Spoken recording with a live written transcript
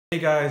Hey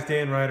guys,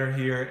 Dan Ryder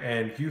here,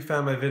 and you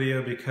found my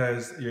video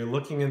because you're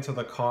looking into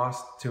the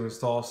cost to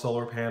install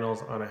solar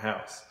panels on a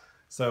house.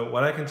 So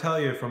what I can tell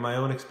you from my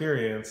own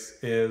experience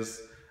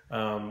is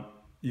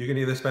you can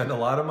either spend a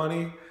lot of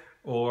money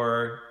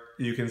or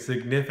you can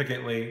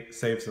significantly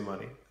save some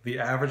money. The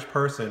average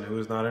person who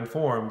is not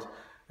informed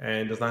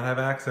and does not have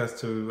access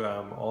to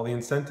all the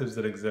incentives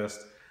that exist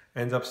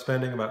ends up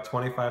spending about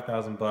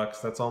 25,000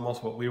 bucks. That's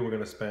almost what we were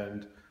going to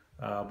spend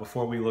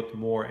before we looked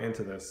more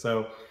into this.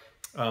 So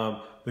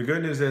the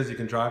good news is you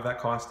can drive that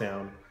cost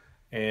down,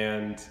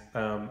 and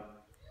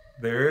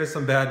there is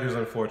some bad news,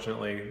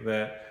 unfortunately,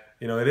 that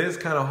it is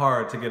kind of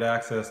hard to get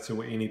access to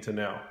what you need to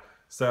know.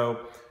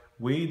 So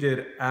we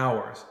did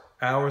hours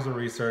of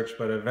research,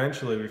 but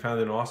eventually we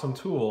found an awesome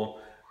tool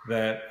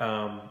that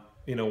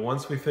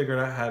once we figured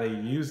out how to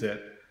use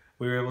it,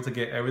 we were able to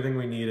get everything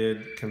we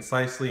needed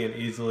concisely and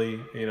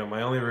easily.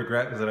 My only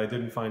regret is that I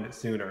didn't find it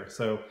sooner.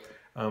 So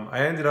I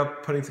ended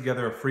up putting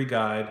together a free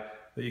guide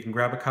that you can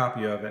grab a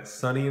copy of at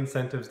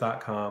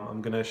sunnyincentives.com.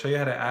 I'm going to show you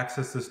how to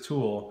access this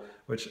tool,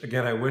 which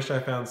again, I wish I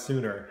found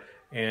sooner.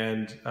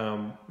 And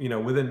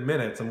within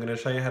minutes, I'm going to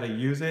show you how to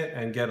use it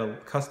and get a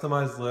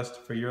customized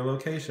list for your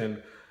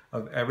location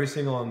of every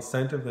single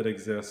incentive that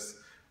exists,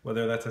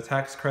 whether that's a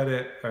tax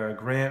credit or a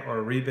grant or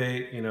a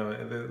rebate.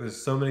 There's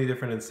so many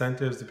different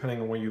incentives depending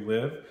on where you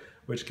live,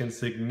 which can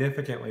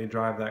significantly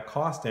drive that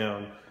cost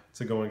down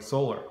to going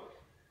solar.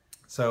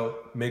 So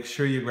make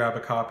sure you grab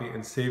a copy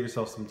and save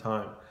yourself some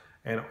time.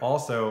 And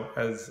also,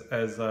 as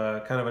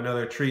kind of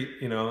another treat,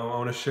 I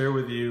want to share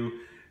with you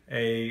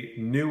a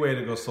new way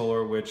to go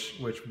solar, which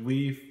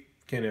we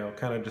kind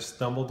of just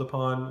stumbled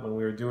upon when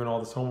we were doing all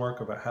this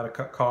homework about how to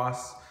cut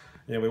costs.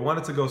 We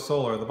wanted to go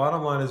solar. The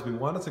bottom line is we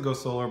wanted to go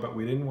solar, but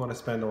we didn't want to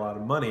spend a lot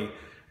of money.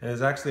 And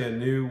there's actually a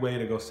new way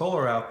to go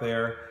solar out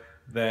there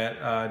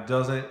that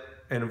doesn't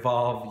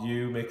involve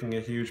you making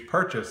a huge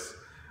purchase.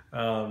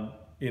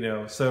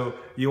 So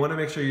you want to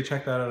make sure you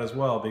check that out as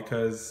well,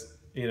 because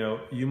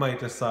you might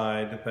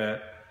decide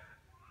that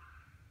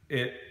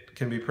it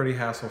can be pretty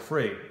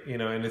hassle-free,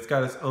 and it's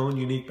got its own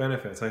unique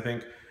benefits. I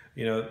think,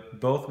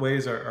 both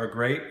ways are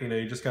great.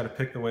 You just got to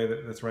pick the way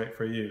that's right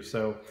for you.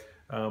 So,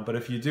 but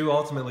if you do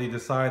ultimately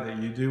decide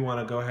that you do want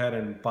to go ahead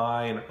and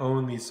buy and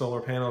own these solar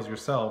panels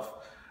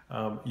yourself,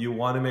 you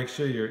want to make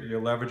sure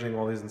you're leveraging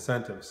all these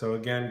incentives. So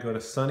again, go to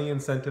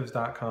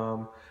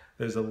sunnyincentives.com.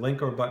 There's a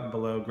link or button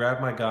below.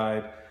 Grab my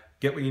guide.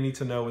 Get what you need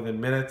to know within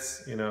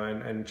minutes,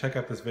 and check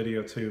out this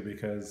video too,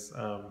 because,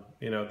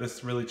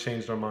 this really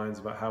changed our minds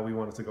about how we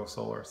wanted to go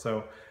solar.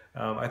 So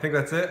I think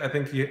that's it. I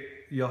think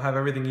you'll have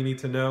everything you need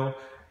to know,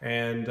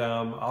 and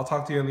I'll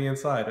talk to you on the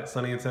inside at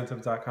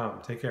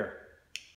sunnyincentives.com. Take care.